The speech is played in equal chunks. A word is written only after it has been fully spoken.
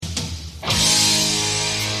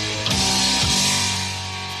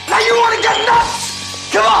to get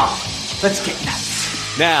nuts? Come on, let's get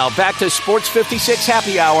nuts. Now, back to Sports 56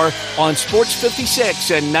 Happy Hour on Sports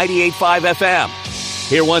 56 and 98.5 FM.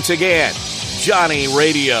 Here once again, Johnny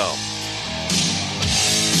Radio.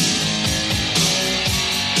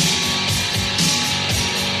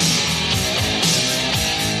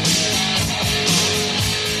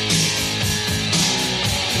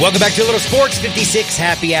 Welcome back to a little Sports 56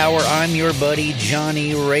 Happy Hour. I'm your buddy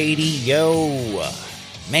Johnny Radio.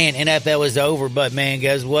 Man, NFL is over, but man,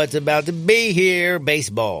 guess what's about to be here?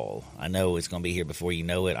 Baseball. I know it's going to be here before you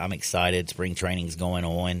know it. I'm excited. Spring training's going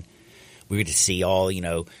on. We get to see all,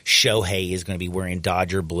 Shohei is going to be wearing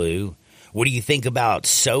Dodger blue. What do you think about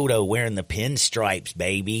Soto wearing the pinstripes,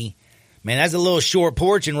 baby? Man, that's a little short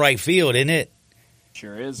porch in right field, isn't it?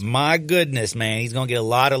 Sure is. My goodness, man. He's going to get a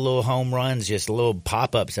lot of little home runs, just little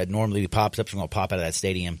pop-ups that normally pop-ups are going to pop out of that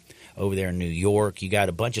stadium over there in New York. You got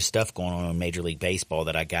a bunch of stuff going on in Major League Baseball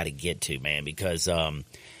that I got to get to, man, because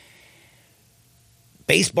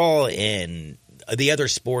baseball and the other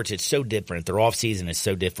sports, it's so different. Their off-season is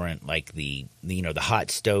so different, like the hot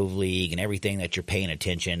stove league and everything that you're paying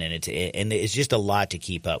attention, and it's just a lot to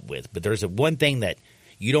keep up with. But there's one thing that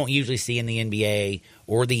you don't usually see in the NBA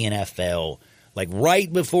or the NFL. Like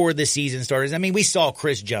right before the season started, I mean, we saw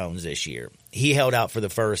Chris Jones this year. He held out for the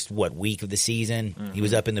first, week of the season. Mm-hmm. He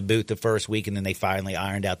was up in the booth the first week, and then they finally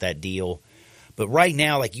ironed out that deal. But right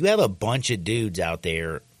now, you have a bunch of dudes out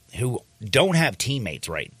there who don't have teammates,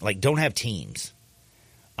 right? Don't have teams.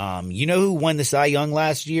 You know who won the Cy Young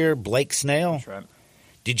last year? Blake Snell. That's right.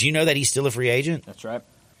 Did you know that he's still a free agent? That's right.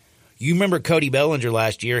 You remember Cody Bellinger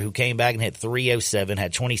last year, who came back and hit .307,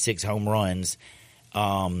 had 26 home runs.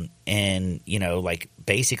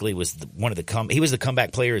 Basically was he was the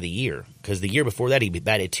comeback player of the year, because the year before that he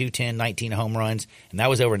batted .210, 19 home runs, and that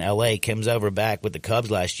was over in L.A. Comes over back with the Cubs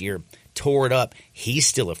last year, tore it up. He's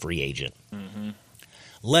still a free agent. Mm-hmm.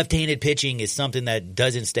 Left-handed pitching is something that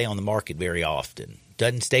doesn't stay on the market very often.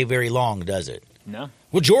 Doesn't stay very long, does it? No.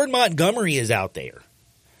 Well, Jordan Montgomery is out there.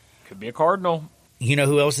 Could be a Cardinal. You know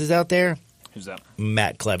who else is out there? Who's that?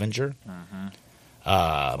 Matt Clevenger.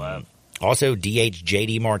 Mm-hmm. Also, DH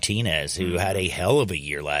J.D. Martinez, who had a hell of a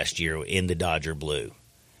year last year in the Dodger blue.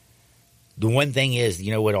 The one thing is,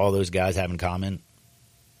 you know what all those guys have in common?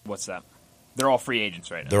 What's that? They're all free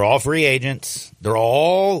agents right now. They're all free agents. They're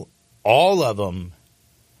all of them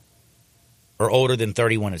are older than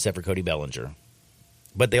 31 except for Cody Bellinger.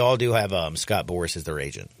 But they all do have Scott Boras as their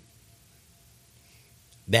agent.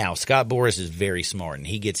 Now, Scott Boras is very smart, and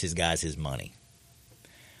he gets his guys his money.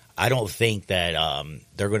 I don't think that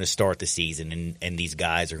they're going to start the season and these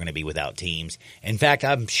guys are going to be without teams. In fact,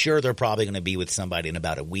 I'm sure they're probably going to be with somebody in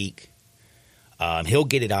about a week. He'll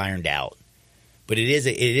get it ironed out. But it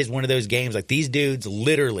is one of those games, like these dudes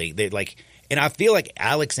literally, and I feel like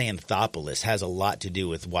Alex Anthopoulos has a lot to do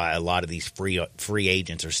with why a lot of these free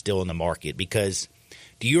agents are still in the market. Because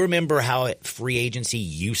do you remember how free agency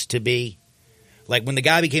used to be? Like when the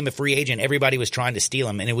guy became a free agent, everybody was trying to steal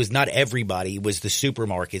him, and it was not everybody. It was the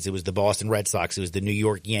supermarkets. It was the Boston Red Sox. It was the New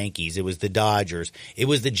York Yankees. It was the Dodgers. It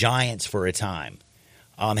was the Giants for a time.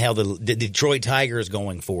 Hell, the Detroit Tigers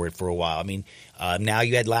going for it for a while. I mean, now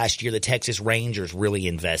you had last year the Texas Rangers really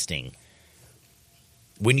investing.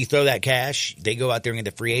 When you throw that cash, they go out there and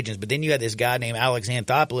get the free agents. But then you had this guy named Alex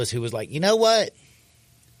Anthopoulos who was like, you know what?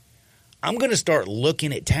 I'm going to start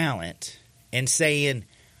looking at talent and saying,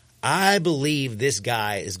 I believe this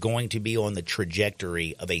guy is going to be on the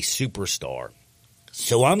trajectory of a superstar.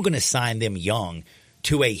 So I'm going to sign them young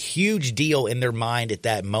to a huge deal in their mind at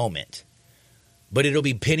that moment. But it'll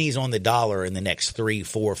be pennies on the dollar in the next 3,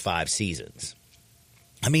 4, 5 seasons.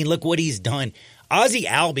 I mean, look what he's done. Ozzie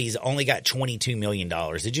Albies only got $22 million.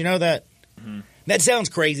 Did you know that? Mm-hmm. That sounds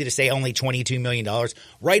crazy to say only $22 million.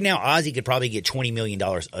 Right now, Ozzie could probably get $20 million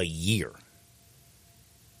a year.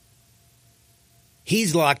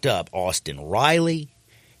 He's locked up Austin Riley.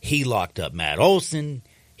 He locked up Matt Olson.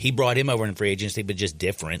 He brought him over in free agency, but just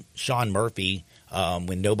different. Sean Murphy,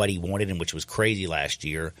 when nobody wanted him, which was crazy last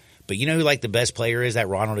year. But you know who the best player is? That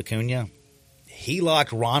Ronald Acuna. He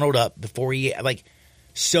locked Ronald up before he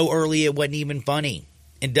so early it wasn't even funny.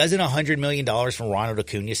 And doesn't $100 million from Ronald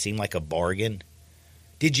Acuna seem like a bargain?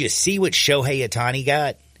 Did you see what Shohei Ohtani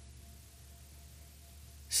got?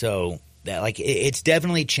 So that it's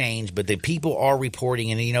definitely changed, but the people are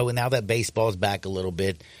reporting, and now that baseball's back a little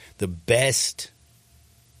bit, the best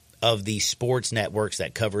of the sports networks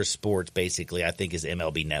that covers sports basically, I think, is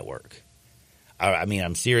MLB Network. I mean,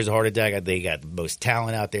 I'm serious, heart attack. They got the most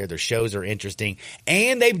talent out there. Their shows are interesting,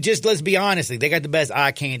 and they just, let's be honest, they got the best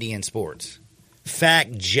eye candy in sports.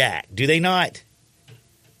 Fact Jack, do they not?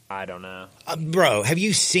 I don't know. Bro, have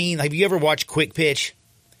you ever watched Quick Pitch?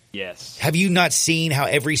 Yes. Have you not seen how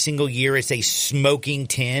every single year it's a smoking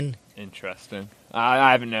tin? Interesting.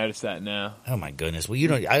 I haven't noticed that now. Oh my goodness! Well, you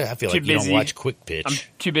don't. I feel Too like you busy. don't watch Quick Pitch. I'm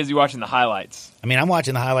too busy watching the highlights. I mean, I'm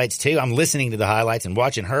watching the highlights too. I'm listening to the highlights and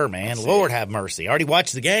watching her. Man, Lord have mercy! I already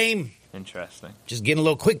watched the game. Interesting. Just getting a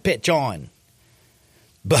little Quick Pitch on.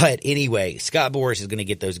 But anyway, Scott Boras is going to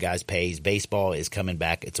get those guys paid. Baseball is coming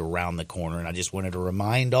back. It's around the corner, and I just wanted to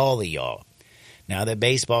remind all of y'all. Now that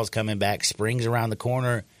baseball's coming back, spring's around the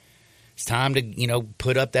corner. It's time to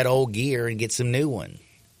put up that old gear and get some new one.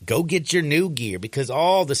 Go get your new gear because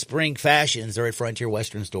all the spring fashions are at Frontier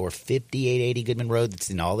Western Store, 5880 Goodman Road. That's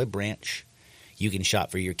in Olive Branch. You can shop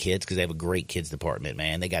for your kids because they have a great kids department,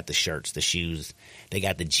 man. They got the shirts, the shoes, they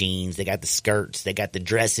got the jeans, they got the skirts, they got the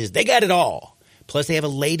dresses. They got it all. Plus, they have a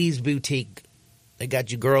ladies' boutique. They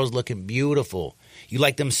got you girls looking beautiful. You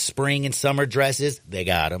like them spring and summer dresses? They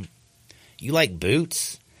got them. You like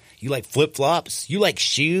boots? You like flip-flops? You like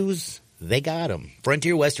shoes? They got them.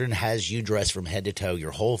 Frontier Western has you dressed from head to toe,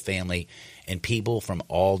 your whole family, and people from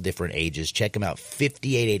all different ages. Check them out,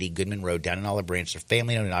 5880 Goodman Road down in Olive Branch. They're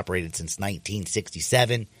family-owned and operated since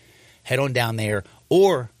 1967. Head on down there.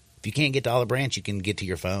 Or if you can't get to Olive Branch, you can get to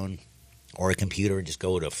your phone or a computer. Just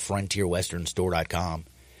go to frontierwesternstore.com.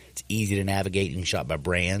 It's easy to navigate. You can shop by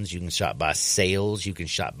brands. You can shop by sales. You can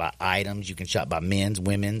shop by items. You can shop by men's,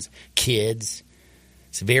 women's, kids.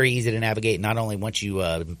 It's very easy to navigate. Not only once you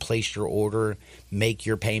place your order, make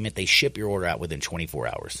your payment, they ship your order out within 24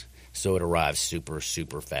 hours. So it arrives super,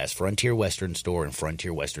 super fast. Frontier Western Store and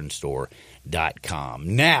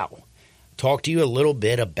frontierwesternstore.com. Now, talk to you a little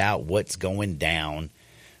bit about what's going down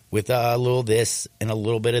with a little this and a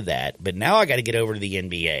little bit of that. But now I got to get over to the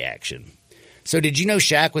NBA action. So did you know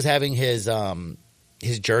Shaq was having his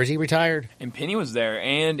jersey retired? And Penny was there,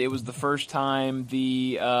 and it was the first time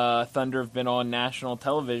the Thunder have been on national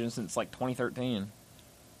television since, 2013.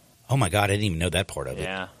 Oh, my God, I didn't even know that part of it.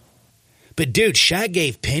 Yeah. But, dude, Shaq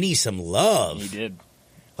gave Penny some love. He did.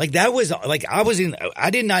 That was, I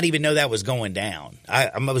did not even know that was going down.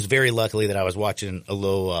 I was very lucky that I was watching a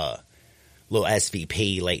little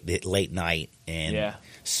SVP late night and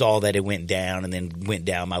saw that it went down and then went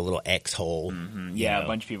down my little X hole. Mm-hmm. Yeah, a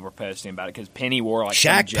bunch of people were posting about it because Penny wore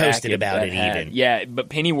Shaq posted about it even. Yeah, but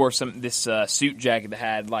Penny wore this suit jacket that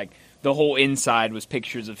had the whole inside was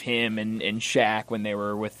pictures of him and Shaq when they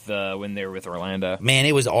were with Orlando. Man,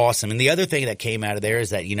 it was awesome. And the other thing that came out of there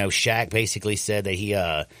is that Shaq basically said that he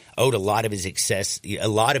owed a lot of his success,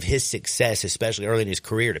 especially early in his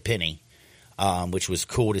career, to Penny. Which was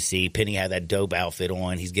cool to see. Penny had that dope outfit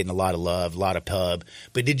on. He's getting a lot of love, a lot of pub.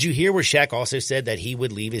 But did you hear where Shaq also said that he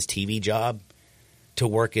would leave his TV job to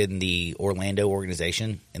work in the Orlando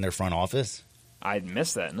organization in their front office? I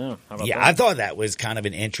missed that. No. How about that? I thought that was kind of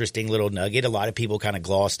an interesting little nugget. A lot of people kind of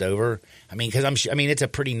glossed over. Because it's a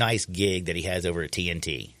pretty nice gig that he has over at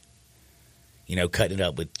TNT. Cutting it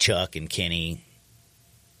up with Chuck and Kenny.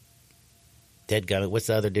 Deadgummit. What's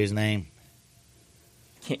the other dude's name?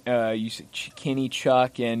 You said Kenny,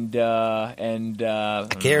 Chuck, and I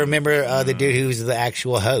can't remember the dude who was the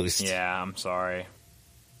actual host. Yeah, I'm sorry.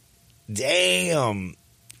 Damn,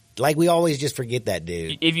 we always just forget that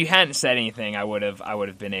dude. If you hadn't said anything, I would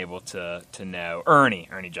have been able to know Ernie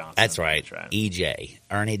Johnson. That's right. EJ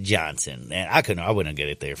Ernie Johnson, and I wouldn't get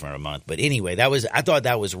it there for a month. But anyway, I thought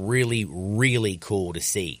that was really, really cool to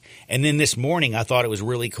see. And then this morning, I thought it was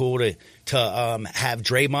really cool to have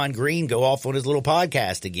Draymond Green go off on his little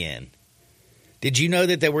podcast again. Did you know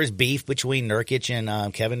that there was beef between Nurkic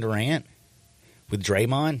and Kevin Durant with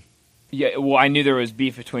Draymond? Yeah, well, I knew there was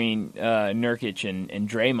beef between Nurkic and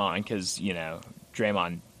Draymond because,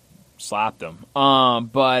 Draymond slapped him.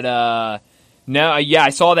 No, I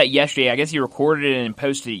saw that yesterday. I guess he recorded it and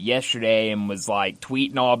posted it yesterday and was,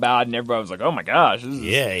 tweeting all about it, and everybody was like, oh, my gosh, this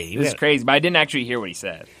is crazy. But I didn't actually hear what he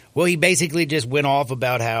said. Well, he basically just went off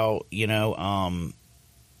about how,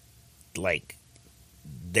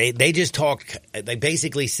 They just talked. They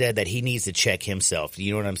basically said that he needs to check himself.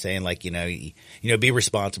 You know what I'm saying? Be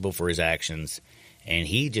responsible for his actions. And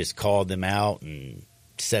he just called them out and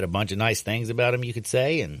said a bunch of nice things about him, you could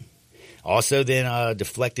say. And also then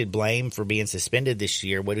deflected blame for being suspended this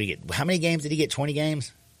year. What did he get? How many games did he get? 20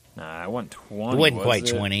 games? Nah, it wasn't 20. It wasn't quite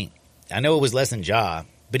 20. I know it was less than Ja,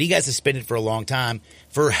 but he got suspended for a long time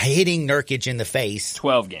for hitting Nurkic in the face.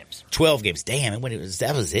 12 games. 12 games. Damn,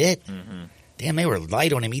 that was it? Mm-hmm. Damn, they were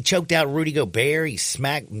light on him. He choked out Rudy Gobert. He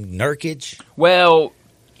smacked Nurkic. Well,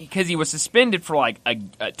 because he was suspended for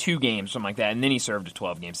a 2 games, something like that, and then he served a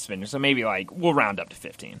 12-game suspension. So maybe we'll round up to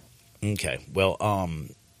 15. Okay. Well,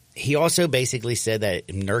 he also basically said that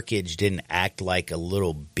Nurkic didn't act like a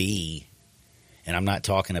little bee, and I'm not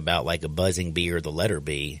talking about like a buzzing bee or the letter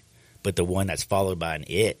B, but the one that's followed by an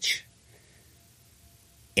itch,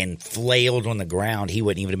 and flailed on the ground. He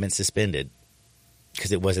wouldn't even have been suspended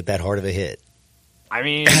because it wasn't that hard of a hit. I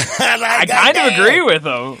mean, I kind of agree with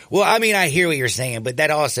him. Well, I mean, I hear what you're saying, but that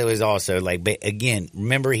also is also like, again,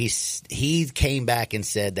 remember he came back and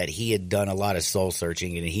said that he had done a lot of soul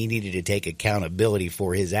searching and he needed to take accountability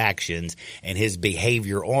for his actions and his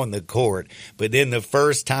behavior on the court. But then the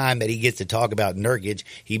first time that he gets to talk about Nurkic,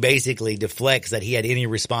 he basically deflects that he had any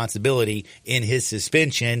responsibility in his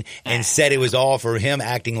suspension and said it was all for him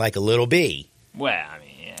acting like a little bee. Well, I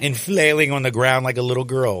mean, yeah. And flailing on the ground like a little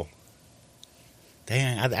girl.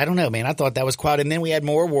 Damn, I don't know, man. I thought that was quiet. And then we had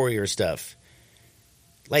more Warriors stuff.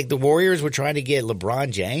 Like the Warriors were trying to get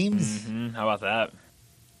LeBron James. Mm-hmm. How about that?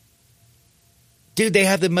 Dude, they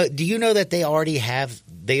have the do you know that they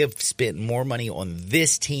have spent more money on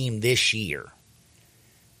this team this year?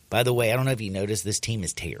 By the way, I don't know if you noticed, this team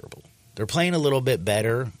is terrible. They're playing a little bit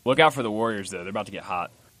better. Look out for the Warriors, though. They're about to get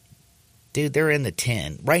hot. Dude, they're in the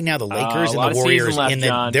 10. Right now, the Lakers and the Warriors,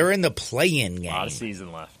 they're in the play-in game. A lot of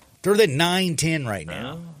season left. They're the 9-10 right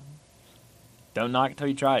now. Don't knock it till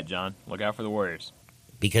you try it, John. Look out for the Warriors.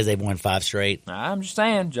 Because they've won 5 straight? I'm just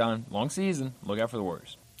saying, John. Long season. Look out for the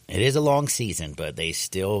Warriors. It is a long season, but they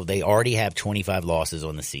already have 25 losses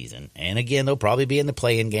on the season. And again, they'll probably be in the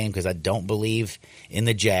play-in game because I don't believe in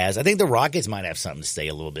the Jazz. I think the Rockets might have something to say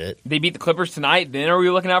a little bit. They beat the Clippers tonight. Then are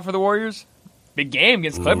we looking out for the Warriors? Big game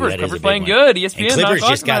against Clippers. Clippers playing good. ESPN. And Clippers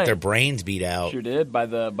just got their brains beat out. Sure did by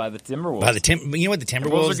the Timberwolves. You know what the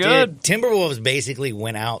Timberwolves did? Timberwolves basically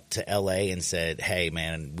went out to L.A. and said, "Hey,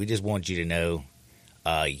 man, we just want you to know,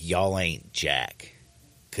 y'all ain't jack,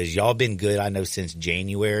 because y'all been good. I know since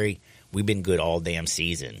January. We've been good all damn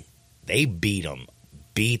season. They beat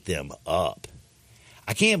them up.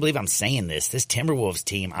 I can't believe I'm saying this. This Timberwolves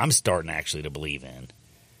team, I'm starting actually to believe in,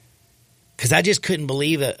 because I just couldn't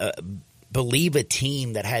believe a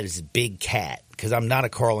team that had this big cat, because I'm not a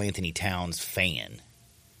Karl Anthony Towns fan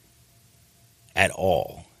at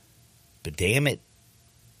all. But damn it,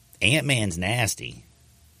 Ant-Man's nasty.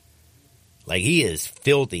 Like, he is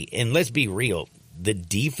filthy. And let's be real, the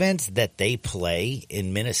defense that they play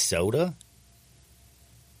in Minnesota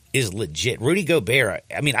is legit. Rudy Gobert,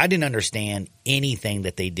 I mean, I didn't understand anything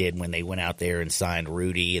that they did when they went out there and signed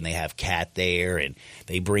Rudy, and they have Cat there, and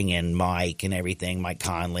they bring in Mike and everything, Mike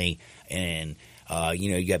Conley. And,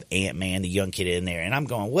 you have Ant-Man, the young kid in there. And I'm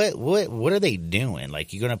going, what are they doing?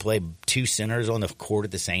 Like, you're going to play 2 centers on the court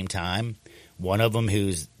at the same time? One of them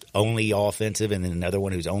who's only offensive and then another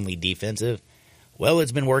one who's only defensive? Well,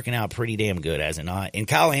 it's been working out pretty damn good, has it not? And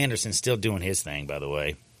Kyle Anderson's still doing his thing, by the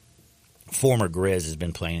way. Former Grizz has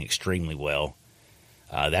been playing extremely well.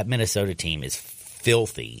 That Minnesota team is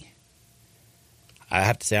filthy. I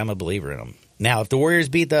have to say I'm a believer in them. Now, if the Warriors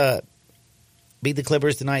beat the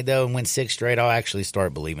Clippers tonight, though, and win 6 straight, I'll actually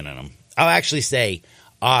start believing in them. I'll actually say,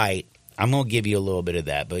 I'm going to give you a little bit of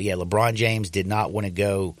that. But, yeah, LeBron James did not want to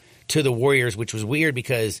go to the Warriors, which was weird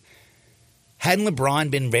because hadn't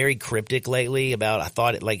LeBron been very cryptic lately about, I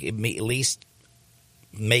thought, at least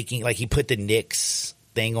making, like, he put the Knicks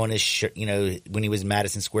thing on his shirt, when he was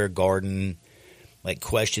Madison Square Garden, like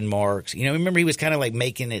question marks. Remember he was kind of like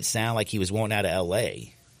making it sound like he was wanting out of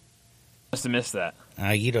L.A. Must have missed that.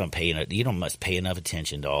 You don't must pay enough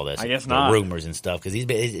attention to all this. I guess not. Rumors and stuff, because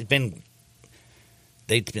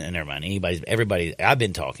never mind. Everybody. I've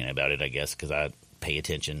been talking about it, I guess, because I pay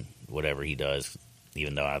attention whatever he does,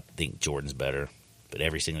 even though I think Jordan's better. But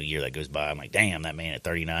every single year that goes by, I'm like, damn, that man at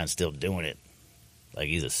 39 is still doing it. Like,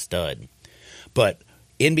 he's a stud. But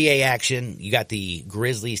NBA action, you got the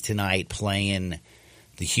Grizzlies tonight playing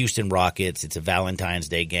the Houston Rockets. It's a Valentine's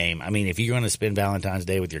Day game. I mean, if you're going to spend Valentine's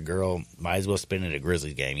Day with your girl, might as well spend it at a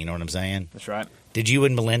Grizzlies game. You know what I'm saying? That's right. Did you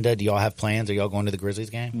and Melinda, do y'all have plans? Are y'all going to the Grizzlies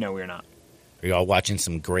game? No, we're not. Are y'all watching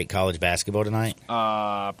some great college basketball tonight?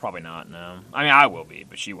 Probably not, no. I mean, I will be,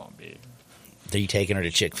 but she won't be. Are you taking her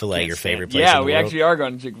to Chick-fil-A, your favorite place in Yeah, the we world? actually are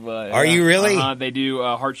going to Chick-fil-A. Are you really? They do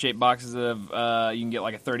heart-shaped boxes of, you can get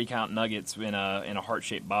like a 30-count nuggets in a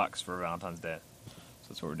heart-shaped box for Valentine's Day. So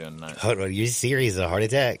that's what we're doing tonight. Are you serious? A heart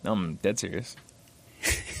attack? I'm dead serious.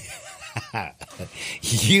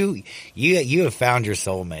 You have found your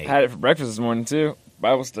soulmate. Had it for breakfast this morning, too.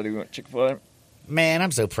 Bible study, we went to Chick-fil-A. Man,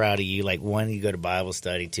 I'm so proud of you. Like, one, you go to Bible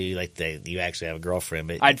study, two, like, you actually have a girlfriend.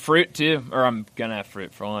 But I had fruit, too. Or I'm going to have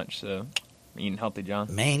fruit for lunch, so I'm eating healthy,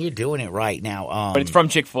 John. Man, you're doing it right now. But it's from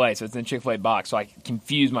Chick-fil-A, so it's in a Chick-fil-A box, so I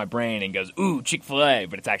confuse my brain and goes, ooh, Chick-fil-A,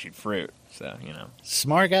 but it's actually fruit. So,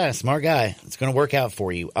 Smart guy. It's going to work out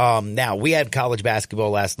for you. Now, we had college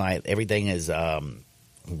basketball last night. Everything is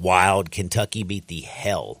wild. Kentucky beat the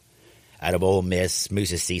hell out of Ole Miss.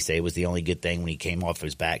 Moussa Cisse was the only good thing when he came off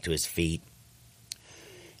his back to his feet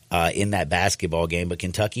in that basketball game. But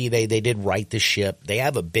Kentucky, they did right the ship. They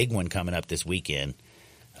have a big one coming up this weekend.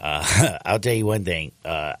 I'll tell you one thing.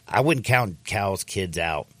 I wouldn't count Cal's kids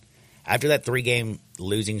out. After that 3-game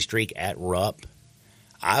losing streak at Rupp,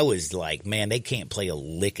 I was like, man, they can't play a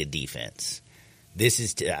lick of defense. This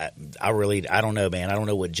is I don't know, man. I don't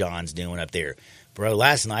know what John's doing up there. Bro,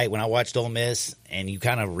 last night when I watched Ole Miss and you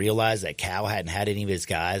kind of realized that Cal hadn't had any of his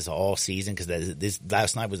guys all season because this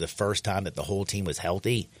last night was the first time that the whole team was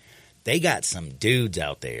healthy, they got some dudes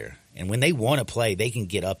out there. And when they want to play, they can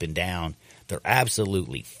get up and down. They're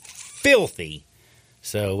absolutely filthy.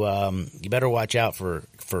 So you better watch out for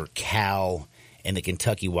Cal and the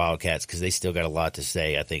Kentucky Wildcats because they still got a lot to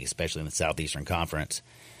say, I think, especially in the Southeastern Conference.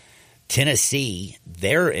 Tennessee,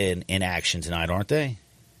 they're in action tonight, aren't they?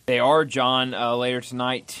 They are, John. Later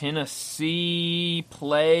tonight, Tennessee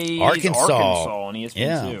plays Arkansas on ESPN2.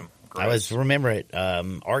 Yeah. I remember it.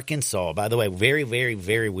 Arkansas, by the way, very, very,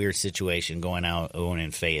 very weird situation going on in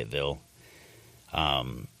Fayetteville.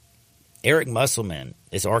 Eric Musselman,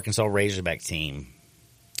 this Arkansas Razorback team.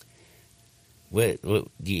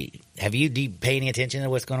 Have you pay any attention to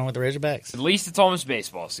what's going on with the Razorbacks? At least it's almost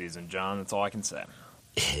baseball season, John. That's all I can say.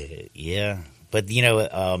 Yeah. But,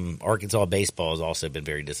 Arkansas baseball has also been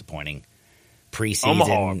very disappointing. Preseason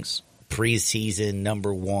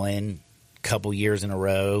number 1, couple years in a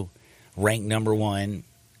row, ranked number 1.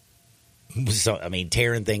 So,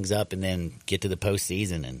 tearing things up and then get to the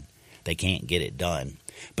postseason and they can't get it done.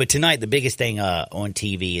 But tonight, the biggest thing on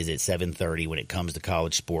TV is at 7:30 when it comes to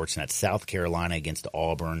college sports, and that's South Carolina against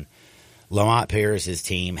Auburn. Lamont Paris's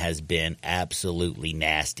team has been absolutely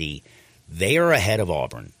nasty. They are ahead of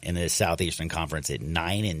Auburn in the Southeastern Conference at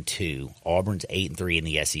 9-2. Auburn's 8-3 in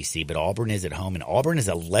the SEC, but Auburn is at home, and Auburn is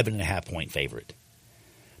 11.5-point favorite.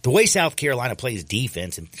 The way South Carolina plays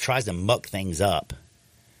defense and tries to muck things up,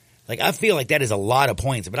 I feel like that is a lot of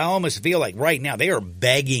points, but I almost feel like right now they are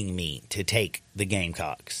begging me to take the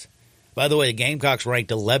Gamecocks. By the way, the Gamecocks ranked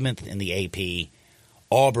 11th in the AP,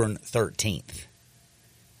 Auburn 13th.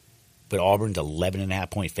 But Auburn's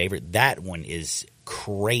 11.5-point favorite. That one is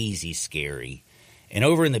crazy scary. And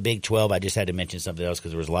over in the Big 12, I just had to mention something else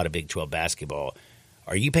because there was a lot of Big 12 basketball.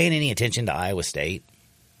 Are you paying any attention to Iowa State?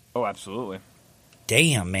 Oh, absolutely.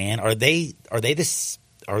 Damn, man. Are they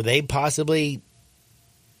possibly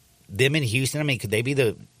them in Houston? Could they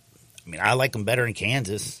be I like them better in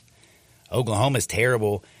Kansas. Oklahoma's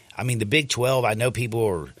terrible. The Big 12, I know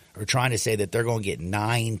people are trying to say that they're going to get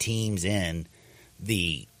 9 teams into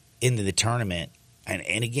the tournament.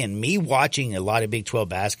 And again, me watching a lot of Big 12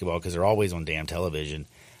 basketball because they're always on damn television,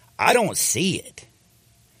 I don't see it.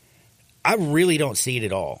 I really don't see it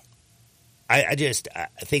at all. I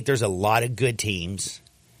think there's a lot of good teams,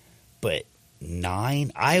 but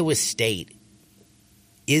 9? Iowa State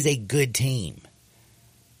is a good team.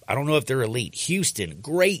 I don't know if they're elite. Houston,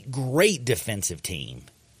 great defensive team.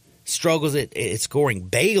 Struggles at scoring.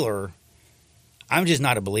 Baylor, I'm just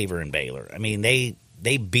not a believer in Baylor.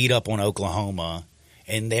 They beat up on Oklahoma,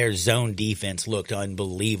 and their zone defense looked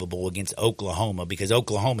unbelievable against Oklahoma because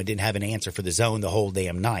Oklahoma didn't have an answer for the zone the whole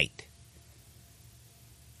damn night.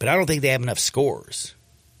 But I don't think they have enough scores.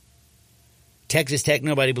 Texas Tech,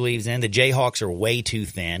 nobody believes in. The Jayhawks are way too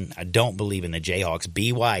thin. I don't believe in the Jayhawks.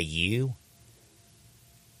 BYU,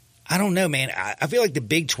 I don't know, man. I feel like the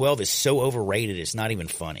Big 12 is so overrated, it's not even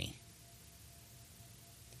funny.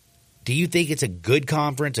 Do you think it's a good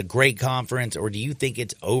conference, a great conference, or do you think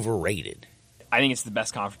it's overrated? I think it's the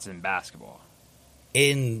best conference in basketball.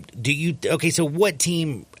 And so what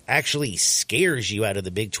team actually scares you out of the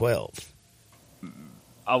Big 12?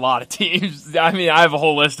 A lot of teams. I have a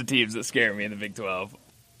whole list of teams that scare me in the Big 12.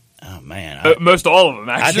 Oh, man. Most all of them,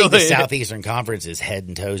 actually. I think the Southeastern Conference is head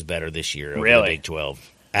and toes better this year over the Big 12.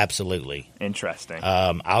 Absolutely. Interesting.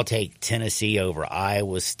 I'll take Tennessee over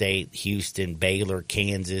Iowa State, Houston, Baylor,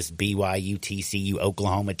 Kansas, BYU, TCU,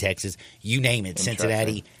 Oklahoma, Texas, you name it,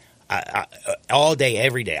 Cincinnati. All day,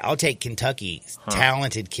 every day. I'll take Kentucky,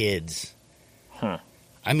 talented kids.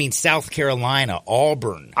 South Carolina,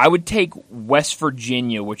 Auburn. I would take West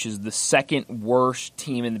Virginia, which is the second worst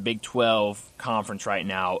team in the Big 12 conference right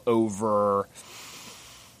now, over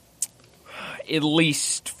at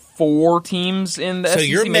least 4 teams in the SEC. So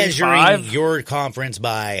you're measuring 5. your conference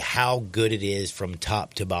by how good it is from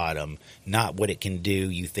top to bottom, not what it can do,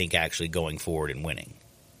 you think, actually going forward and winning.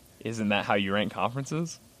 Isn't that how you rank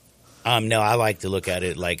conferences? No, I like to look at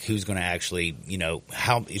it like who's going to actually,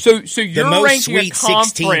 how. So you're ranking a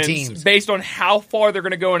conference based on how far they're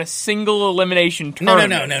going to go in a single elimination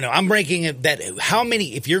tournament. No. I'm ranking it that how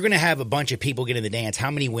many. If you're going to have a bunch of people get in the dance,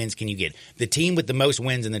 how many wins can you get? The team with the most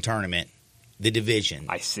wins in the tournament, the division.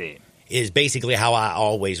 I see. Is basically how I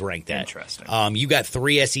always rank that. Interesting. You got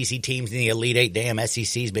 3 SEC teams in the Elite Eight. Damn,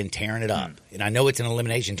 SEC's been tearing it up. And I know it's an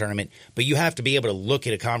elimination tournament, but you have to be able to look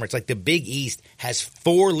at a conference. Like the Big East has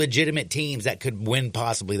 4 legitimate teams that could win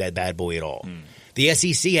possibly that bad boy at all. The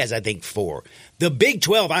SEC has, I think, 4. The Big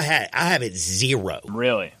 12, I have it 0.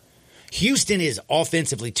 Really? Houston is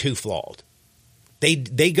offensively too flawed.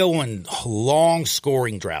 They go on long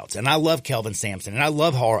scoring droughts, and I love Kelvin Sampson, and I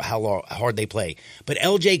love how hard they play. But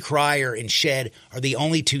L.J. Cryer and Shed are the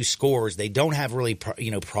only 2 scorers. They don't have really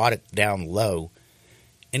product down low.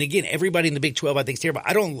 And again, everybody in the Big 12 I think is terrible.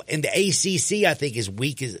 And the ACC I think is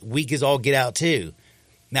weak as all get out too.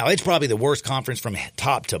 Now it's probably the worst conference from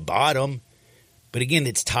top to bottom. But again,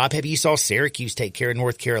 it's top heavy. You saw Syracuse take care of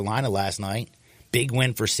North Carolina last night. Big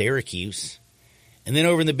win for Syracuse. And then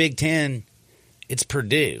over in the Big 10. It's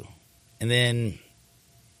Purdue. And then,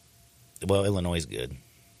 Illinois is good.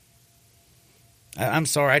 I'm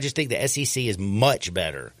sorry. I just think the SEC is much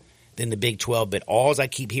better than the Big 12. But all I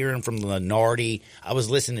keep hearing from Lenardi, I was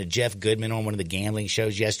listening to Jeff Goodman on one of the gambling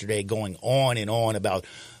shows yesterday going on and on about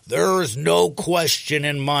there's no question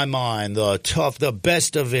in my mind the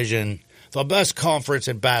best division, the best conference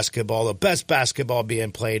in basketball, the best basketball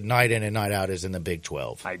being played night in and night out is in the Big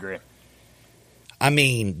 12. I agree. I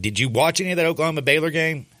mean, did you watch any of that Oklahoma-Baylor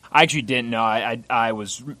game? I actually didn't know. I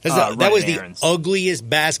was that was errands. The ugliest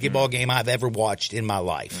basketball game I've ever watched in my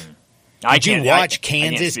life. Did you watch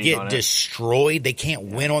Kansas get destroyed? They can't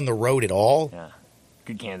win on the road at all. Yeah,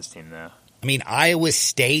 good Kansas team though. I mean, Iowa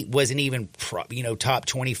State wasn't even top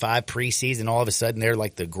 25 preseason. All of a sudden, they're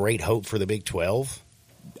like the great hope for the Big 12.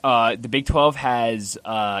 The Big 12 has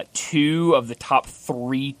 2 of the top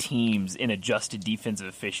 3 teams in adjusted defensive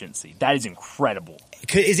efficiency. That is incredible.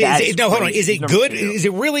 Is it good? Is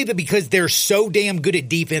it really because they're so damn good at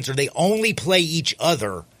defense, or they only play each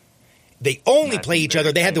other? They only play each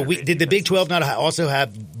other. They had did the Big 12 not also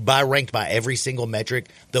have ranked by every single metric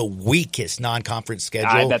the weakest non-conference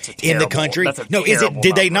schedule in the country?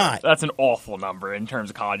 Did they not? That's an awful number in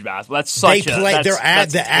terms of college basketball. That's such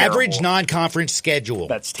the average non-conference schedule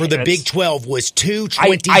for the Big 12 was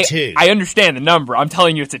 222. I understand the number. I'm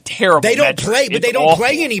telling you, it's a terrible. They don't play, but they don't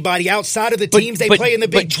play anybody outside of the teams they play in the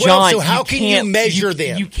Big 12. John, so how can you measure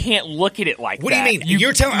them? You can't look at it like that. What do you mean?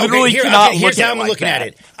 You're telling here's how I'm looking at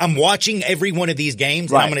it. I'm watching every one of these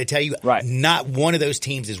games, and I'm going to tell you, not one of those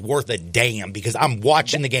teams is worth a damn because I'm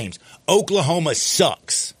watching the games. Oklahoma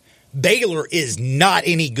sucks. Baylor is not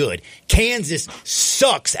any good. Kansas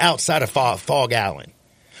sucks outside of Fog Allen.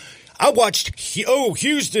 I watched,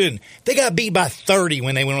 Houston. They got beat by 30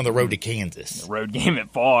 when they went on the road to Kansas. The road game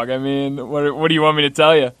at Fog. I mean, what do you want me to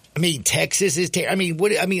tell you? I mean, Texas is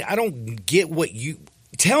I don't get what you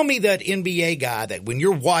tell me. That NBA guy that when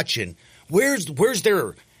you're watching, where's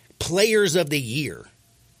their players of the year?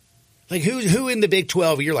 Like who in the Big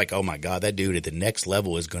 12 you're like, oh my God, that dude at the next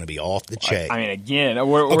level is going to be off the chain. I mean, again,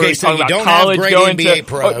 we're so talking you about don't college have great going NBA to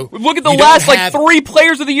pro. Look at the last 3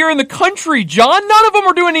 players of the year in the country, John. None of them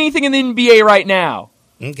are doing anything in the NBA right now.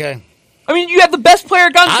 Okay. I mean, you have the best player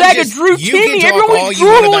at Gonzaga, Drew Timme. Everyone's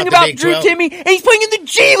drooling about Drew Timme, and he's playing in the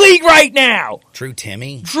G League right now. Drew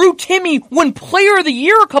Timme won Player of the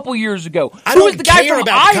Year a couple years ago. I Who don't was the guy care from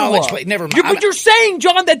about Iowa? college play. Never mind. But you're saying,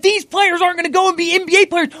 John, that these players aren't going to go and be NBA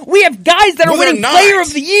players. We have guys that are winning not. Player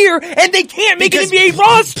of the Year, and they can't make an NBA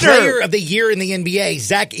roster. Player of the Year in the NBA,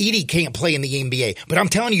 Zach Edey can't play in the NBA. But I'm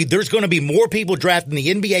telling you, there's going to be more people drafting the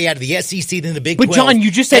NBA out of the SEC than the Big 12. But John,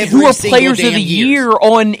 you just said who are Players of the Year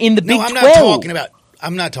in the Big 12?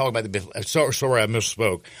 I'm not talking about the Big 12. Sorry, I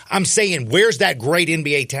misspoke. I'm saying, where's that great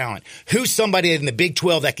NBA talent? Who's somebody in the Big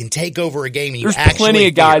 12 that can take over a game and There's plenty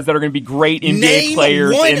of guys that are going to be great NBA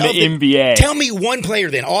players in the NBA. Tell me one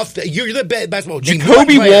player then. You're the best basketball.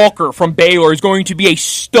 Jacoby Walker from Baylor is going to be a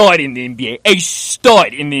stud in the NBA. A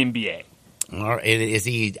stud in the NBA. Is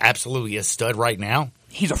he absolutely a stud right now?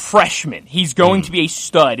 He's a freshman. He's going to be a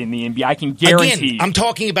stud in the NBA. I can guarantee. Again, I'm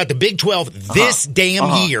talking about the Big 12 this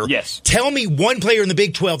damn year. Yes. Tell me one player in the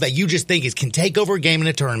Big 12 that you just think can take over a game in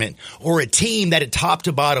a tournament, or a team that at top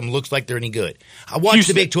to bottom looks like they're any good. I watched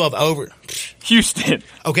the Big 12 over. Houston.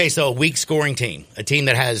 Okay, so a weak scoring team. A team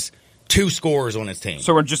that has 2 scorers on its team.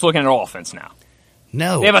 So we're just looking at offense now.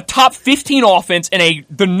 No. They have a top 15 offense and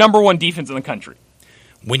the number 1 defense in the country.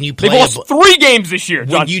 When you play They've lost 3 games this year,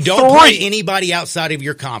 John. when you don't 3. play anybody outside of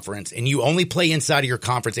your conference and you only play inside of your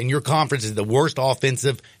conference and your conference is the worst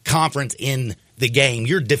offensive conference in the game,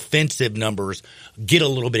 your defensive numbers get a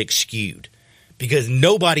little bit skewed because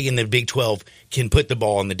nobody in the Big 12 can put the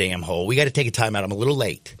ball in the damn hole. We got to take a timeout. I'm a little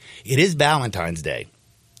late. It is Valentine's Day.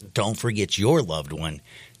 Don't forget your loved one.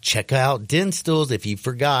 Check out Dinstall's if you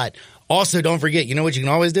forgot. Also, don't forget, you know what you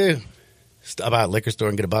can always do? Stop by a liquor store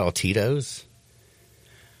and get a bottle of Tito's.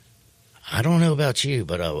 I don't know about you,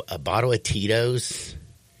 but a bottle of Tito's,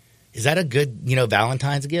 is that a good,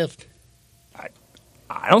 Valentine's gift?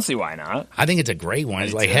 I don't see why not. I think it's a great one.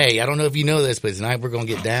 It's like, hey, I don't know if you know this, but tonight we're going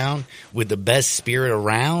to get down with the best spirit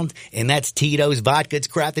around, and that's Tito's vodka. It's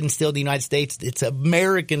crafted and distilled in the United States. It's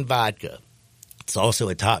American vodka. It's also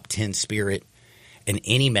a top 10 spirit in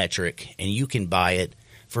any metric, and you can buy it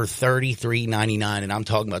for $33.99, and I'm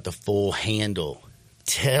talking about the full handle.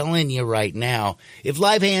 Telling you right now, if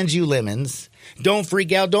life hands you lemons, don't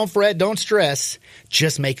freak out, don't fret, don't stress.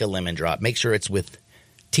 Just make a lemon drop. Make sure it's with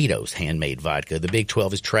Tito's handmade vodka. The Big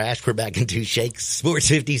 12 is trashed. We're back in 2 shakes. Sports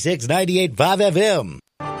 56, 98.5 FM.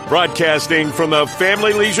 Broadcasting from the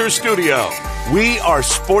Family Leisure Studio, we are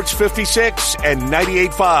Sports 56 and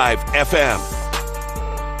 98.5 FM.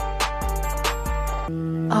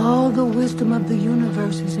 All the wisdom of the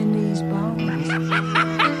universe is in these bones.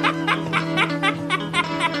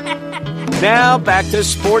 Now back to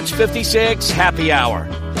Sports 56 Happy Hour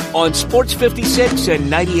on Sports 56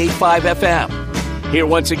 and 98.5 FM. Here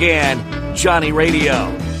once again, Johnny Radio.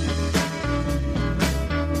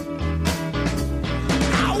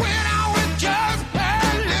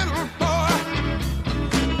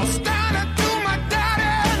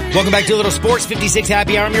 Welcome back to a little Sports 56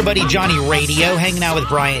 Happy Hour. I'm your buddy Johnny Radio, hanging out with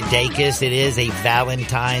Bryant Dacus. It is a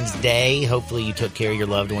Valentine's Day. Hopefully you took care of your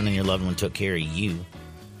loved one and your loved one took care of you.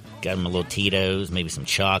 Got him a little Tito's, maybe some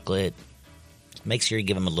chocolate. Make sure you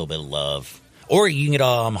give him a little bit of love. Or you can get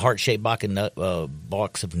a heart-shaped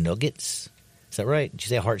box of nuggets. Is that right? Did you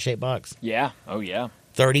say a heart-shaped box? Yeah. Oh, yeah.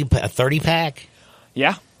 A 30-pack?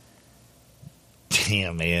 Yeah.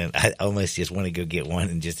 Damn, man. I almost just want to go get one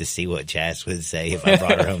and just to see what Chas would say if I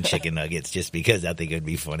brought her home chicken nuggets, just because I think it would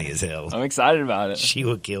be funny as hell. I'm excited about it. She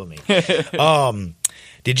would kill me.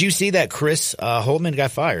 Did you see that Chris Holtman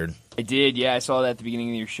got fired? I did, yeah. I saw that at the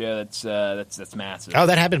beginning of your show. That's massive. Oh,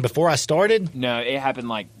 that happened before I started? No, it happened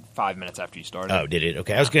like 5 minutes after you started. Oh, did it?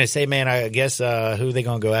 Okay. I was going to say, man, I guess who are they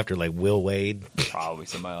going to go after? Like Will Wade? Probably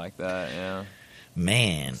somebody like that, yeah.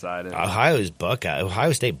 Man, Excited.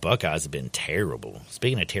 Ohio State Buckeyes have been terrible.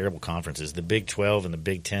 Speaking of terrible conferences, the Big 12 and the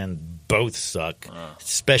Big 10 both suck,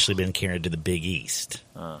 especially been carried to the Big East.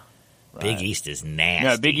 Right. Big East is nasty.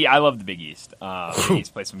 No, Big East, I love the Big East. Big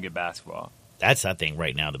East plays some good basketball. That's, I think,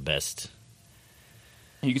 right now the best.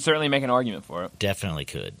 You could certainly make an argument for it. Definitely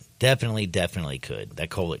could. Definitely could.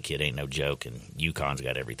 That Colett kid ain't no joke, and UConn's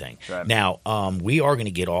got everything. Right. Now, we are going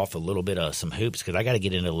to get off a little bit of some hoops because I got to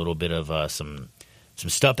get into a little bit of some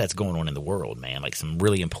stuff that's going on in the world, man, like some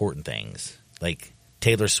really important things. Like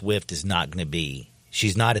Taylor Swift is not going to be –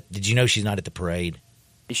 did you know she's not at the parade?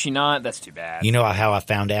 Is she not? That's too bad. You know how I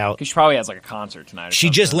found out? Because she probably has like a concert tonight or She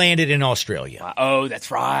something. just landed in Australia. Oh, that's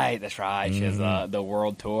right. She has the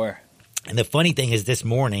world tour. And the funny thing is this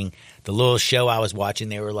morning, the little show I was watching,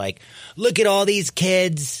 they were like, look at all these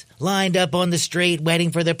kids lined up on the street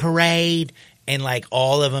waiting for the parade. And like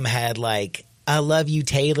all of them had like, I love you,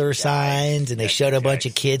 Taylor signs. And they showed a bunch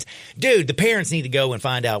of kids. Dude, the parents need to go and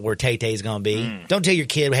find out where Tay-Tay's going to be. Don't tell your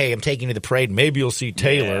kid, hey, I'm taking you to the parade. Maybe you'll see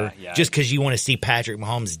Taylor just because you want to see Patrick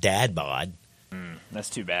Mahomes' dad bod.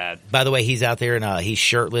 That's too bad. By the way, he's out there and he's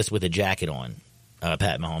shirtless with a jacket on.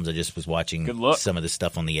 Pat Mahomes. I just was watching some of the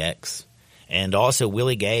stuff on the X. And also,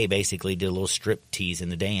 Willie Gay basically did a little strip tease in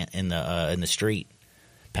the street,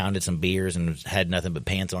 pounded some beers and had nothing but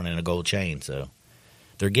pants on and a gold chain. So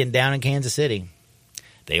they're getting down in Kansas City.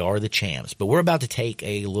 They are the champs. But we're about to take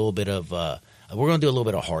a little bit of we're going to do a little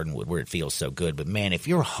bit of Hardinwood where it feels so good. But man, if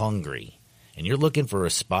you're hungry and you're looking for a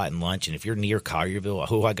spot in lunch, and if you're near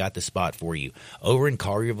Collierville, I got the spot for you. Over in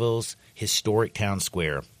Collierville's historic town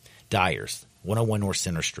square, Dyer's, 101 North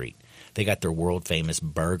Center Street. They got their world famous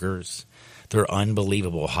burgers. They're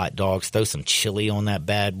unbelievable hot dogs. Throw some chili on that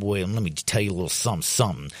bad boy. And let me tell you a little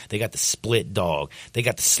something. They got the split dog. They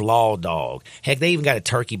got the slaw dog. Heck, they even got a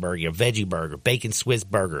turkey burger, a veggie burger, bacon Swiss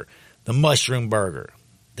burger, the mushroom burger.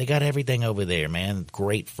 They got everything over there, man.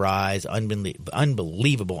 Great fries,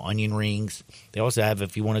 unbelievable onion rings. They also have,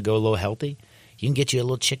 if you want to go a little healthy, you can get you a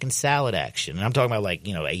little chicken salad action. And I'm talking about like,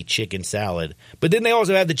 a chicken salad. But then they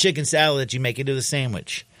also have the chicken salad that you make into the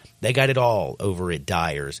sandwich. They got it all over at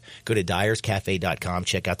Dyer's. Go to dyerscafe.com.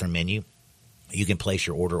 Check out their menu. You can place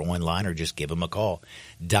your order online or just give them a call.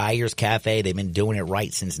 Dyer's Cafe, they've been doing it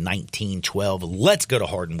right since 1912. Let's go to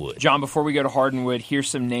Hardinwood. John, before we go to Hardinwood, here's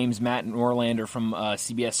some names. Matt Norlander from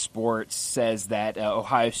CBS Sports says that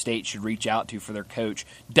Ohio State should reach out to for their coach.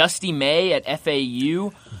 Dusty May at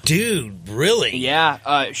FAU. Dude, really?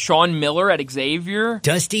 Yeah. Sean Miller at Xavier.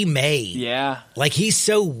 Dusty May. Yeah. Like, he's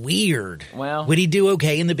so weird. Well, would he do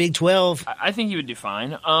okay in the Big 12? I think he would do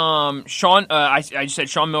fine. I just said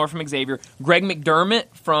Sean Miller from Xavier. Greg McDermott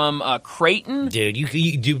from Creighton. Dude,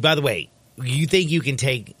 you do. By the way, you think you can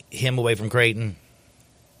take him away from Creighton?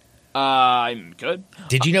 I'm good.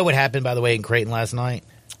 Did you know what happened, by the way, in Creighton last night?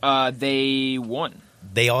 They won.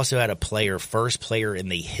 They also had first player in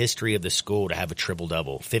the history of the school to have a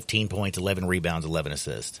triple-double. 15 points, 11 rebounds, 11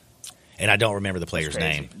 assists. And I don't remember the player's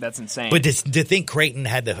name. That's insane. But to think Creighton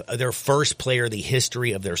had their first player in the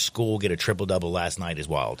history of their school get a triple-double last night is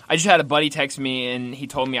wild. I just had a buddy text me, and he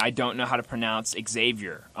told me I don't know how to pronounce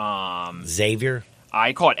Xavier. Xavier?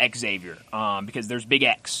 I call it Xavier because there's big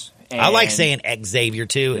X. I like saying Xavier,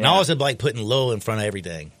 too. And I also like putting Lil in front of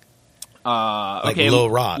everything. Like okay,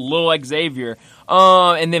 Lil Rock. Lil Xavier.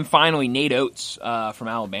 And then finally, Nate Oates from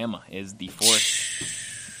Alabama is the fourth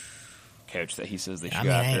coach that he says they should go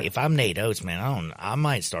after. Hey, if I'm Nate Oates, man, I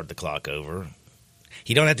might start the clock over.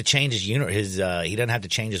 He don't have to change his he doesn't have to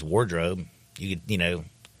change his wardrobe. You could,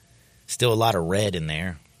 still a lot of red in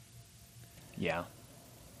there. Yeah.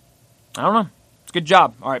 I don't know. It's a good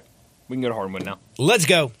job. All right. We can go to Hardinwood now. Let's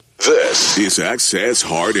go. This is Access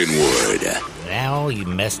Hardinwood. Now you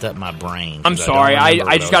messed up my brain. I'm sorry.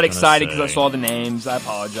 I just got excited because I saw the names. I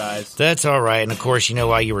apologize. That's all right. And, of course,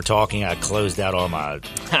 while you were talking, I closed out all my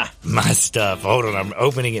stuff. Hold on. I'm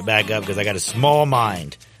opening it back up because I got a small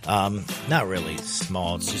mind. Not really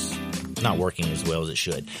small. It's just not working as well as it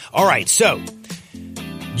should. All right. So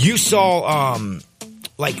you saw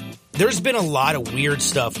there's been a lot of weird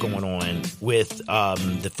stuff going on with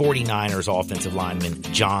the 49ers offensive lineman,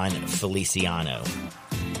 John Feliciano.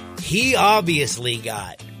 He obviously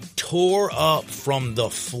got tore up from the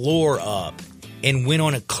floor up and went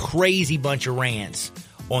on a crazy bunch of rants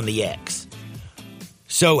on the X.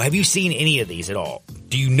 So have you seen any of these at all?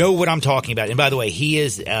 Do you know what I'm talking about? And by the way, he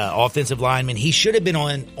is offensive lineman. He should have been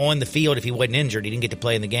on the field if he wasn't injured. He didn't get to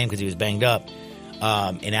play in the game because he was banged up.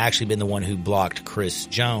 And actually been the one who blocked Chris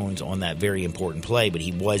Jones on that very important play, but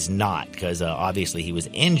he was not because obviously he was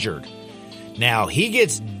injured. Now, he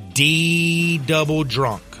gets double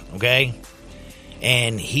drunk, okay?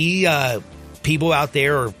 And people out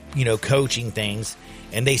there are, coaching things,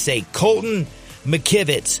 and they say Colton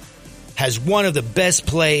McKivitz has one of the best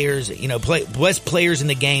players, best players in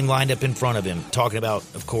the game lined up in front of him, talking about,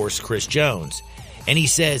 of course, Chris Jones. And he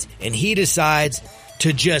says, and he decides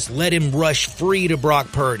to just let him rush free to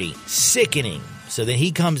Brock Purdy. Sickening. So then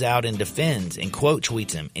he comes out and defends and quote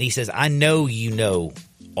tweets him. And he says, I know you know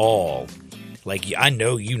all. Like, I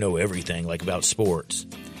know you know everything, like, about sports.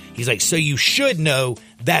 He's like, so you should know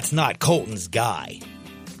that's not Colton's guy.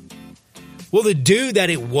 Well, the dude that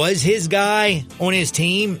it was his guy on his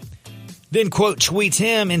team then quote tweets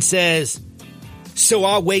him and says, so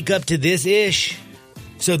I'll wake up to this ish.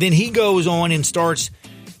 So then he goes on and starts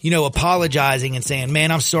apologizing and saying,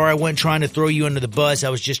 man, I'm sorry. I wasn't trying to throw you under the bus. I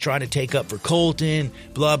was just trying to take up for Colton,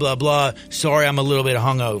 blah, blah, blah. Sorry, I'm a little bit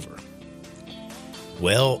hungover.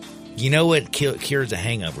 Well, you know what cures a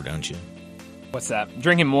hangover, don't you? What's that?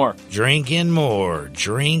 Drinking more. Drinking more.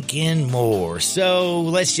 So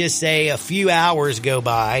let's just say a few hours go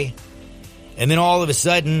by, and then all of a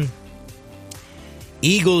sudden,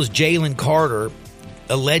 Eagles' Jalen Carter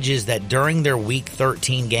alleges that during their Week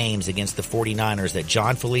 13 games against the 49ers that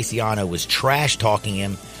John Feliciano was trash-talking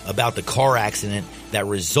him about the car accident that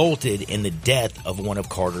resulted in the death of one of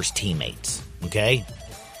Carter's teammates, okay?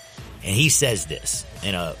 And he says this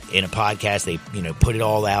in a podcast. They, put it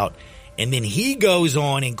all out. And then he goes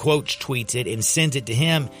on and tweets it and sends it to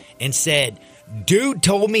him and said, dude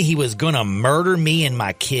told me he was going to murder me and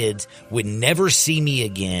my kids, would never see me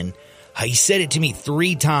again. He said it to me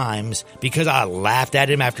 3 times because I laughed at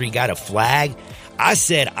him after he got a flag. I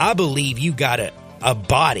said, I believe you got a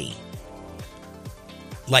body.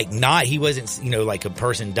 Like, not, he wasn't, like a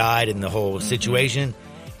person died in the whole situation.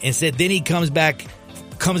 And said, then he comes back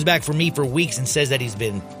for me for weeks and says that he's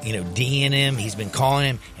been, DMing him. He's been calling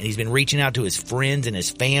him and he's been reaching out to his friends and his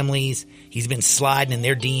families. He's been sliding in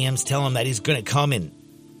their DMs, telling them that he's going to come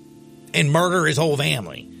and murder his whole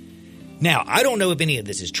family. Now, I don't know if any of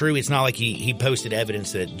this is true. It's not like he posted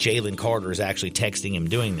evidence that Jalen Carter is actually texting him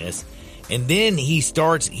doing this. And then he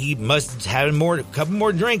must have a couple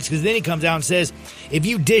more drinks because then he comes out and says, if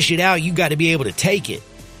you dish it out, you got to be able to take it.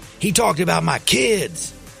 He talked about my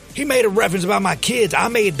kids. He made a reference about my kids. I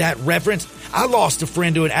made that reference. I lost a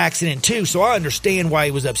friend to an accident too, so I understand why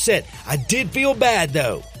he was upset. I did feel bad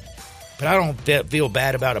though, but I don't feel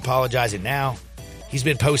bad about apologizing now. He's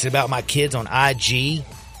been posting about my kids on IG,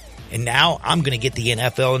 and now I'm going to get the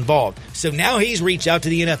NFL involved. So now he's reached out to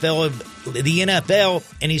the NFL,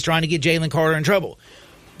 and he's trying to get Jalen Carter in trouble.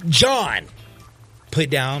 John, put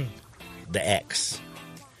down the X.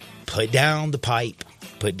 Put down the pipe.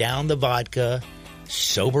 Put down the vodka.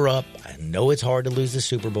 Sober up. I know it's hard to lose the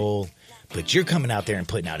Super Bowl, but you're coming out there and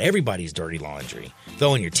putting out everybody's dirty laundry.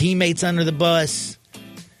 Throwing your teammates under the bus.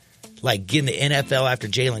 Like getting the NFL after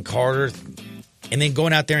Jalen Carter. And then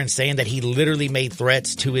going out there and saying that he literally made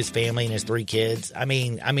threats to his family and his 3 kids. I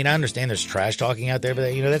mean, I understand there's trash talking out there, but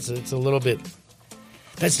it's a little bit.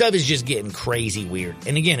 That stuff is just getting crazy weird.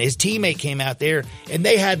 And again, his teammate came out there and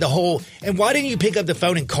they had the whole. And why didn't you pick up the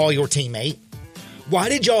phone and call your teammate? Why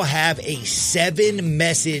did y'all have a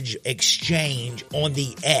 7-message exchange on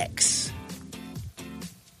the X?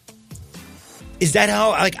 Is that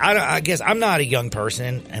how? Like, I guess I'm not a young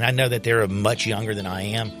person, and I know that they're much younger than I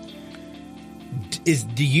am.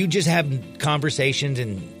 Do you just have conversations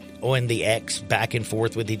on the X back and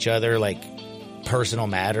forth with each other, like personal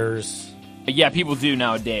matters? Yeah, people do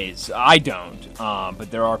nowadays. I don't, but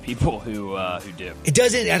there are people who do. It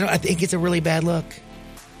doesn't. I think it's a really bad look.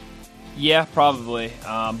 Yeah, probably.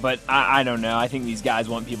 But I don't know. I think these guys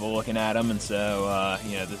want people looking at them, and so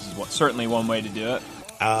this is certainly one way to do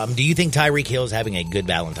it. Do you think Tyreek Hill is having a good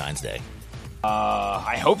Valentine's Day?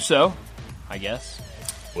 I hope so. I guess.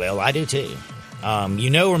 Well, I do too.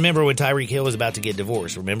 Remember when Tyreek Hill was about to get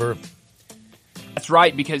divorced? Remember? That's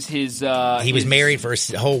right, because he was married for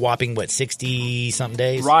a whole whopping 60-something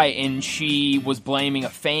days. Right, and she was blaming a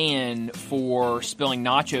fan for spilling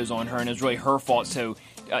nachos on her, and it was really her fault. So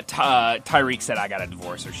Tyreek said, "I got to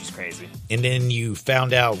divorce her. She's crazy." And then you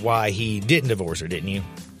found out why he didn't divorce her, didn't you?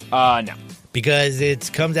 No, because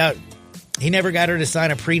it comes out he never got her to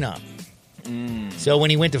sign a prenup. So when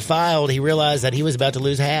he went to file, he realized that he was about to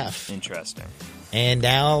lose half. Interesting. And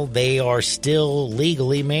now they are still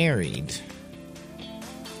legally married.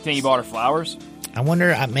 Think he bought her flowers? I wonder,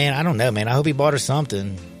 man, I don't know, man. I hope he bought her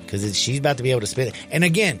something because she's about to be able to spend it. And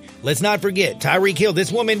again, let's not forget, Tyreek Hill,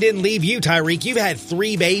 this woman didn't leave you, Tyreek. You've had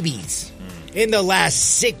 3 babies in the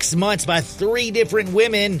last 6 months by 3 different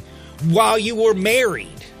women while you were married.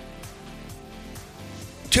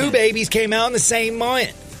 2 babies came out in the same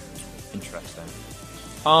month. Interesting.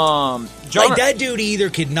 Like that dude either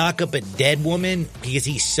could knock up a dead woman because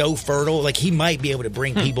he's so fertile, like he might be able to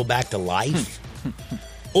bring people back to life,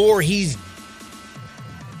 or he's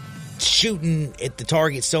shooting at the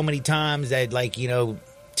target so many times that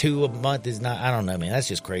 2 a month is not. I don't know, man. That's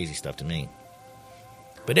just crazy stuff to me.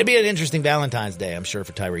 But it'd be an interesting Valentine's Day, I'm sure,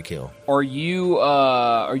 for Tyreek Hill. Are you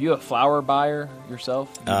a flower buyer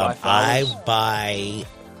yourself? Do you buy flowers? I buy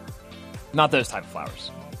not those type of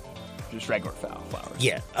flowers. Just regular flowers.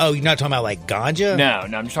 Yeah. Oh, you're not talking about like ganja? No,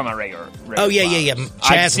 I'm just talking about regular oh, yeah, flowers. yeah.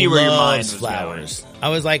 I see where your mind was flowers. going. I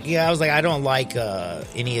was like, I don't like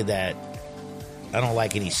any of that. I don't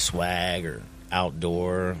like any swag or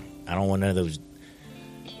outdoor. I don't want none of those,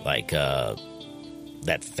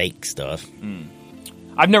 that fake stuff.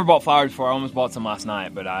 I've never bought flowers before. I almost bought some last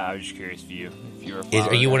night, but I was just curious if you're a flower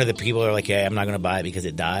Are you one of the people that are like, hey, I'm not going to buy it because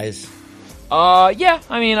it dies? Yeah.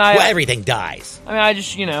 I mean, everything dies. I mean, I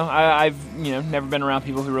just, I've never been around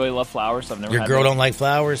people who really love flowers. So I've never. Your girl don't like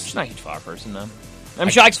flowers? She's not a huge flower person, though. I mean,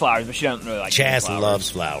 she likes flowers, but she doesn't really like Chaz flowers.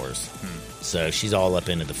 loves flowers, so she's all up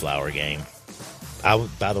into the flower game.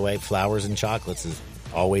 By the way, flowers and chocolates is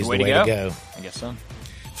always the way to go. I guess so.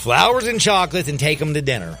 Flowers and chocolates, and take them to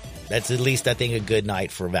dinner. That's at least, I think, a good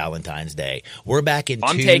night for Valentine's Day. We're back in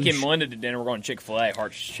I'm taking Melinda to dinner. We're going to Chick-fil-A,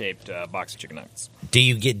 heart-shaped box of chicken nuggets. Do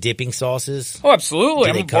you get dipping sauces? Oh,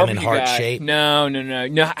 absolutely. Do they come in heart shape? No.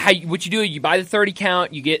 What you do, you buy the 30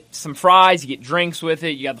 count, you get some fries, you get drinks with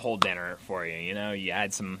it, you got the whole dinner for you. You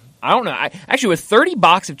add some, I don't know. Actually, with 30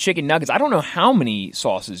 box of chicken nuggets, I don't know how many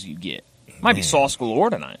sauces you get. Might be sauce galore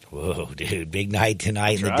tonight. Whoa, dude. Big night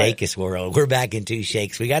tonight in the Dacus world. We're back in 2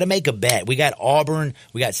 shakes. We got to make a bet. We got Auburn.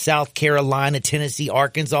 We got South Carolina, Tennessee,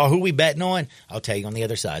 Arkansas. Who we betting on? I'll tell you on the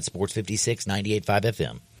other side. Sports 56, 98.5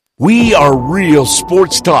 FM. We are real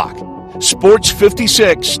sports talk. Sports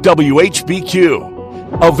 56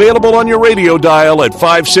 WHBQ. Available on your radio dial at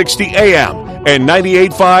 560 AM and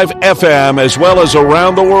 98.5 FM, as well as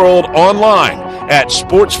around the world online at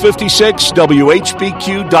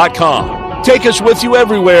sports56whbq.com. Take us with you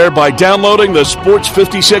everywhere by downloading the Sports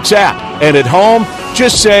 56 app. And at home,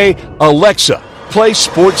 just say, Alexa, play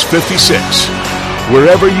Sports 56.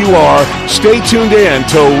 Wherever you are, stay tuned in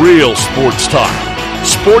to Real Sports Talk.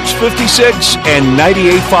 Sports 56 and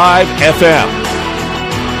 98.5 FM.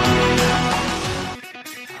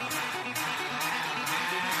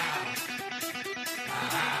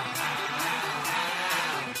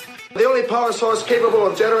 The only power source capable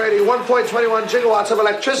of generating 1.21 gigawatts of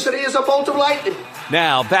electricity is a bolt of lightning.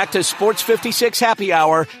 Now, back to Sports 56 Happy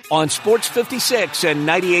Hour on Sports 56 and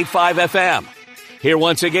 98.5 FM. Here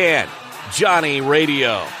once again, Johnny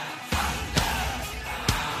Radio.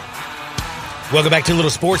 Welcome back to Little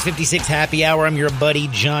Sports 56 Happy Hour. I'm your buddy,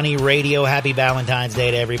 Johnny Radio. Happy Valentine's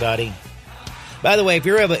Day to everybody. By the way, if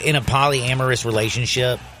you're in a polyamorous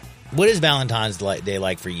relationship, what is Valentine's Day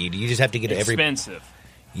like for you? Do you just have to get expensive?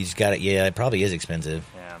 You just got it. Yeah, it probably is expensive.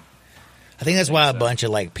 Yeah. I think that's why a bunch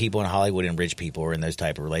of like people in Hollywood and rich people are in those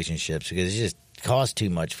type of relationships, because it just costs too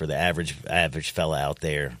much for the average fella out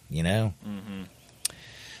there, you know? Mm-hmm.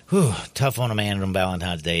 Whew, tough on a man on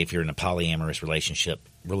Valentine's Day if you're in a polyamorous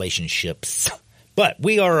relationships. But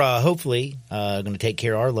we are hopefully going to take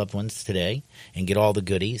care of our loved ones today and get all the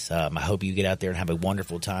goodies. I hope you get out there and have a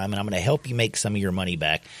wonderful time, and I'm going to help you make some of your money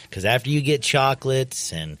back, because after you get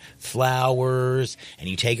chocolates and flowers and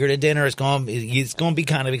you take her to dinner, it's going to be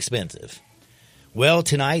kind of expensive. Well,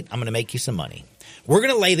 tonight I'm going to make you some money. We're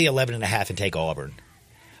going to lay the 11.5 and take Auburn.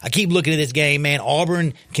 I keep looking at this game, man.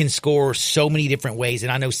 Auburn can score so many different ways,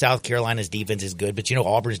 and I know South Carolina's defense is good, but you know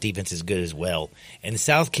Auburn's defense is good as well. And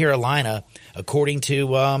South Carolina, according to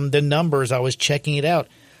the numbers, I was checking it out,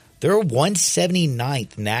 they're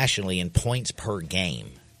 179th nationally in points per game.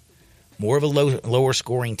 More of a lower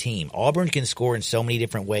scoring team. Auburn can score in so many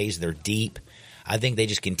different ways. They're deep. I think they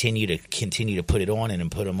just continue to put it on and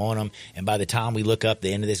put them on them. And by the time we look up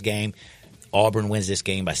the end of this game, Auburn wins this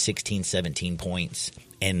game by 16, 17 points.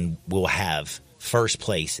 And will have first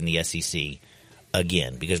place in the SEC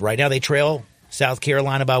again. Because right now they trail South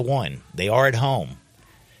Carolina by 1. They are at home.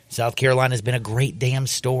 South Carolina has been a great damn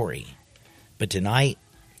story. But tonight,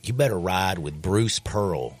 you better ride with Bruce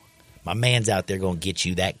Pearl. My man's out there going to get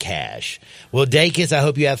you that cash. Well, Dacus, I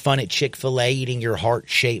hope you have fun at Chick-fil-A eating your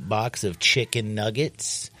heart-shaped box of chicken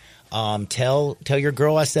nuggets. Tell your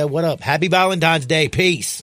girl I said what up. Happy Valentine's Day. Peace.